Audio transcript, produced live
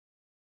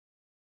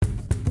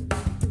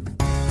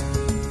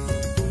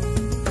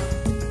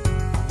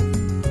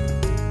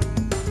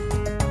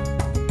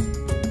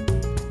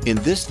In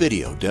this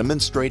video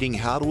demonstrating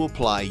how to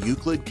apply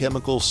Euclid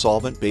Chemical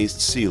solvent-based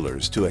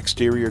sealers to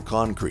exterior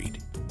concrete,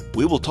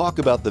 we will talk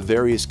about the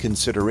various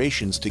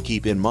considerations to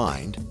keep in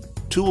mind,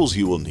 tools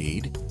you will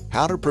need,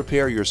 how to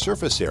prepare your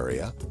surface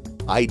area,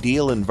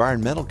 ideal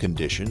environmental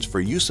conditions for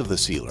use of the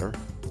sealer,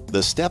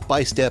 the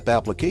step-by-step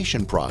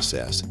application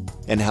process,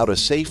 and how to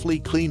safely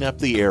clean up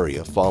the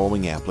area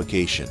following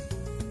application.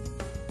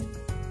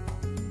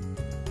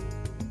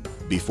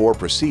 Before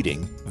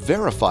proceeding,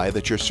 verify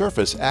that your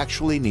surface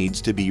actually needs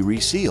to be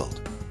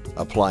resealed.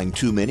 Applying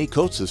too many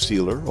coats of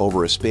sealer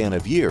over a span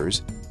of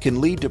years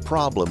can lead to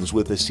problems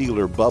with the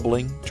sealer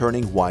bubbling,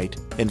 turning white,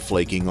 and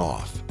flaking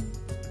off.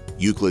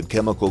 Euclid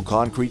Chemical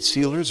concrete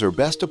sealers are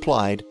best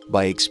applied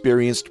by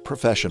experienced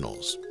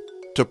professionals.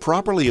 To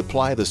properly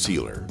apply the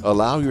sealer,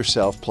 allow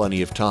yourself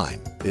plenty of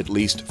time, at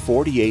least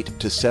 48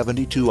 to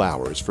 72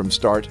 hours from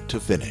start to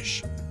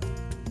finish.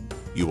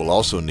 You will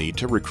also need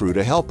to recruit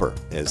a helper,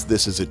 as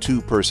this is a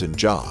two-person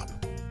job.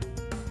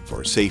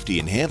 For safety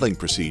and handling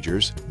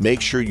procedures, make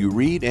sure you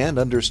read and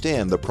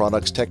understand the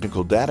product's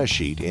technical data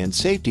sheet and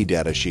safety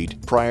data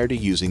sheet prior to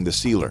using the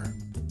sealer.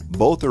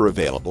 Both are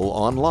available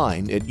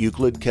online at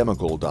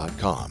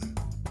euclidchemical.com.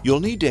 You'll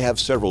need to have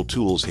several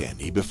tools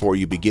handy before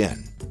you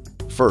begin.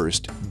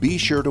 First, be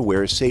sure to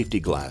wear safety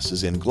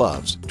glasses and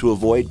gloves to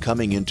avoid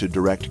coming into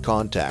direct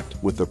contact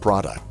with the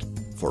product.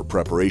 For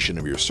preparation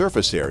of your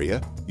surface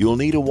area, you'll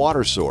need a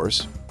water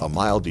source, a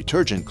mild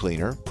detergent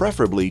cleaner,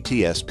 preferably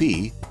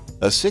TSP,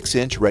 a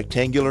 6-inch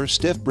rectangular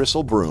stiff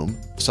bristle broom,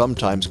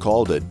 sometimes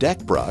called a deck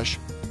brush,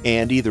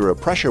 and either a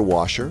pressure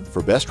washer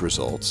for best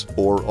results,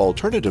 or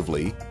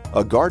alternatively,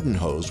 a garden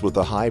hose with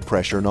a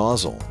high-pressure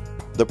nozzle.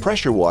 The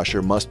pressure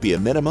washer must be a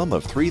minimum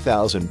of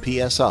 3,000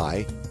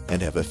 psi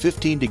and have a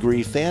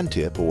 15-degree fan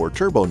tip or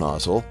turbo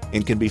nozzle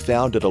and can be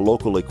found at a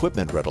local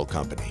equipment rental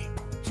company.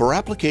 For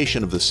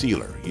application of the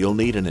sealer, you'll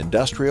need an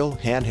industrial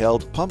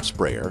handheld pump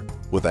sprayer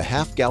with a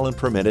half-gallon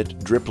per minute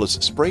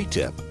dripless spray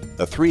tip,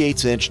 a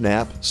 3/8-inch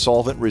nap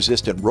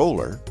solvent-resistant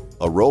roller,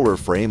 a roller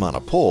frame on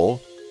a pole,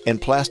 and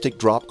plastic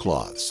drop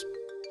cloths.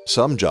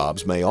 Some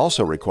jobs may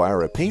also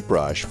require a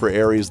paintbrush for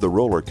areas the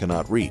roller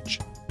cannot reach.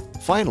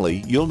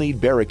 Finally, you'll need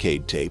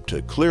Barricade tape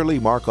to clearly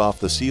mark off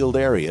the sealed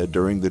area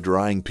during the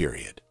drying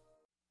period.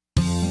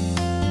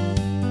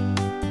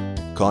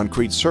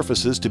 Concrete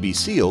surfaces to be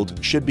sealed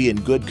should be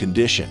in good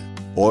condition.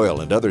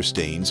 Oil and other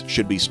stains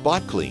should be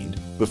spot cleaned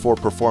before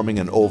performing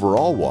an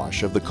overall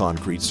wash of the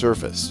concrete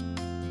surface.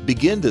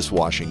 Begin this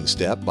washing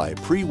step by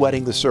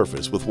pre-wetting the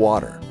surface with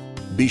water.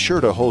 Be sure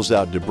to hose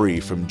out debris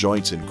from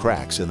joints and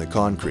cracks in the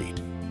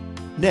concrete.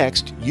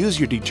 Next, use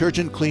your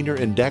detergent cleaner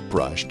and deck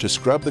brush to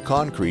scrub the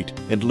concrete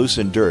and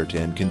loosen dirt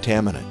and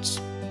contaminants.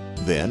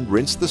 Then,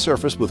 rinse the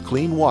surface with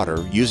clean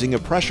water using a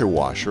pressure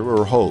washer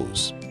or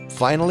hose.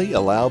 Finally,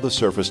 allow the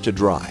surface to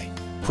dry,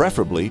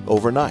 preferably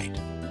overnight.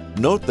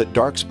 Note that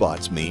dark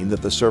spots mean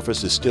that the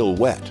surface is still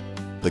wet.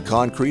 The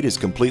concrete is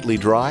completely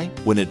dry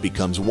when it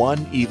becomes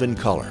one even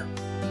color.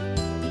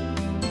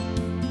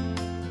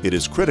 It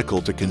is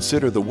critical to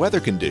consider the weather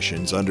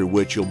conditions under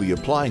which you'll be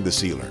applying the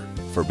sealer.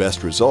 For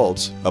best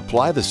results,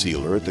 apply the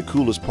sealer at the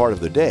coolest part of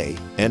the day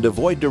and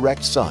avoid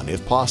direct sun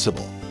if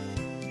possible.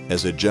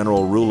 As a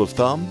general rule of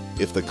thumb,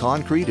 if the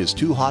concrete is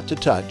too hot to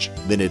touch,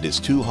 then it is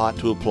too hot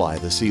to apply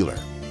the sealer.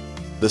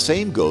 The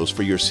same goes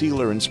for your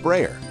sealer and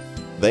sprayer.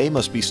 They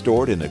must be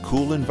stored in a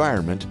cool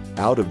environment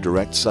out of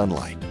direct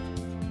sunlight.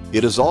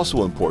 It is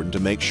also important to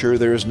make sure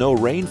there is no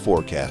rain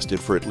forecasted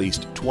for at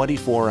least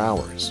 24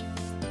 hours.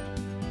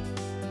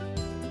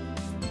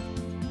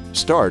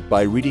 Start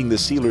by reading the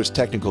sealer's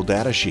technical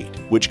data sheet,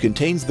 which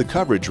contains the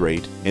coverage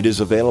rate and is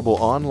available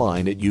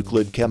online at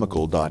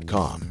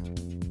euclidchemical.com.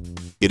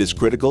 It is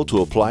critical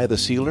to apply the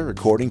sealer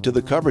according to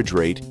the coverage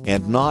rate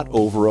and not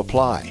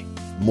over-apply.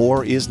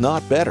 More is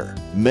not better.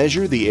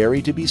 Measure the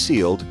area to be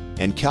sealed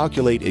and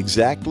calculate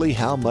exactly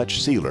how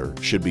much sealer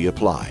should be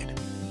applied.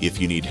 If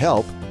you need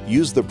help,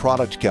 use the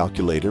product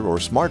calculator or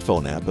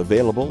smartphone app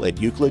available at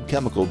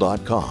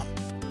euclidchemical.com.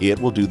 It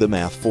will do the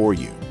math for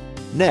you.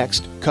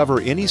 Next, cover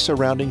any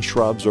surrounding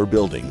shrubs or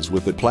buildings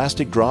with a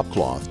plastic drop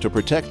cloth to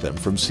protect them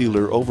from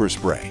sealer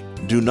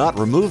overspray. Do not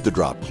remove the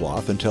drop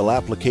cloth until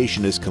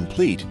application is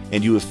complete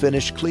and you have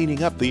finished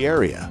cleaning up the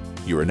area.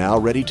 You are now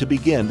ready to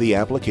begin the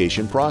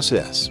application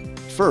process.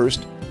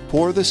 First,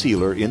 pour the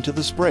sealer into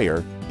the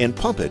sprayer and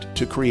pump it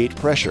to create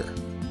pressure.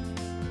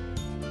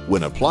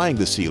 When applying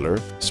the sealer,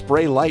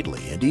 spray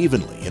lightly and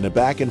evenly in a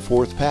back and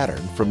forth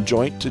pattern from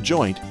joint to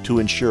joint to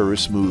ensure a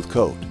smooth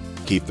coat.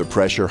 Keep the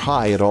pressure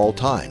high at all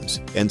times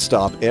and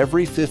stop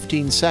every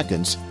 15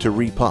 seconds to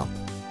repump.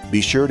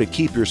 Be sure to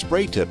keep your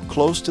spray tip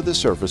close to the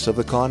surface of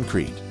the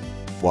concrete.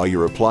 While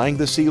you're applying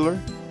the sealer,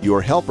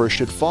 your helper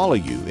should follow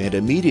you and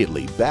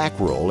immediately back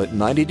roll at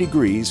 90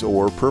 degrees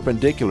or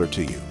perpendicular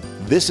to you.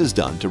 This is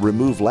done to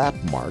remove lap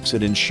marks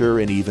and ensure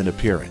an even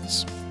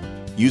appearance.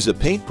 Use a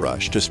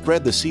paintbrush to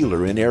spread the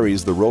sealer in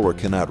areas the roller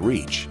cannot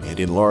reach and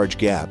in large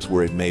gaps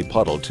where it may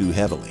puddle too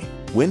heavily.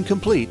 When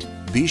complete,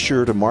 be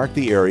sure to mark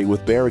the area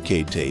with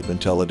Barricade tape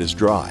until it is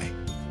dry.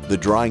 The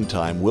drying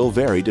time will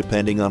vary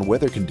depending on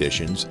weather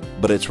conditions,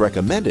 but it's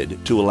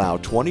recommended to allow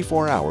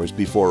 24 hours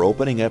before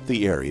opening up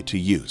the area to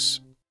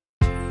use.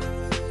 To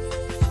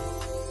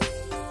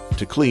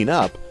clean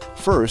up,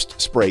 first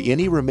spray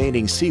any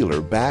remaining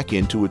sealer back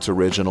into its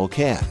original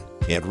can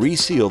and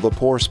reseal the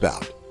pour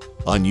spout.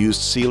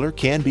 Unused sealer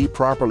can be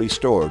properly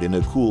stored in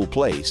a cool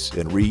place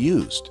and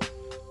reused.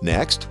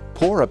 Next,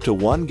 pour up to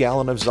 1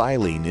 gallon of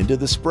xylene into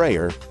the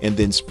sprayer and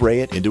then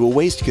spray it into a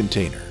waste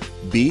container.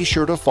 Be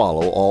sure to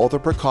follow all the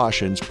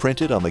precautions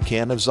printed on the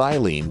can of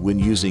xylene when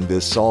using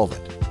this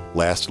solvent.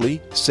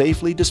 Lastly,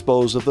 safely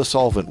dispose of the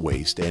solvent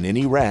waste and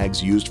any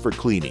rags used for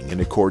cleaning in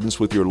accordance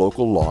with your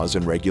local laws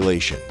and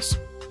regulations.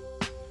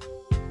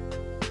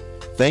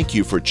 Thank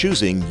you for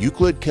choosing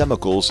Euclid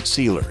Chemical's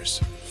sealers.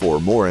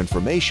 For more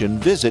information,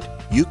 visit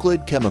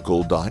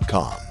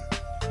euclidchemical.com.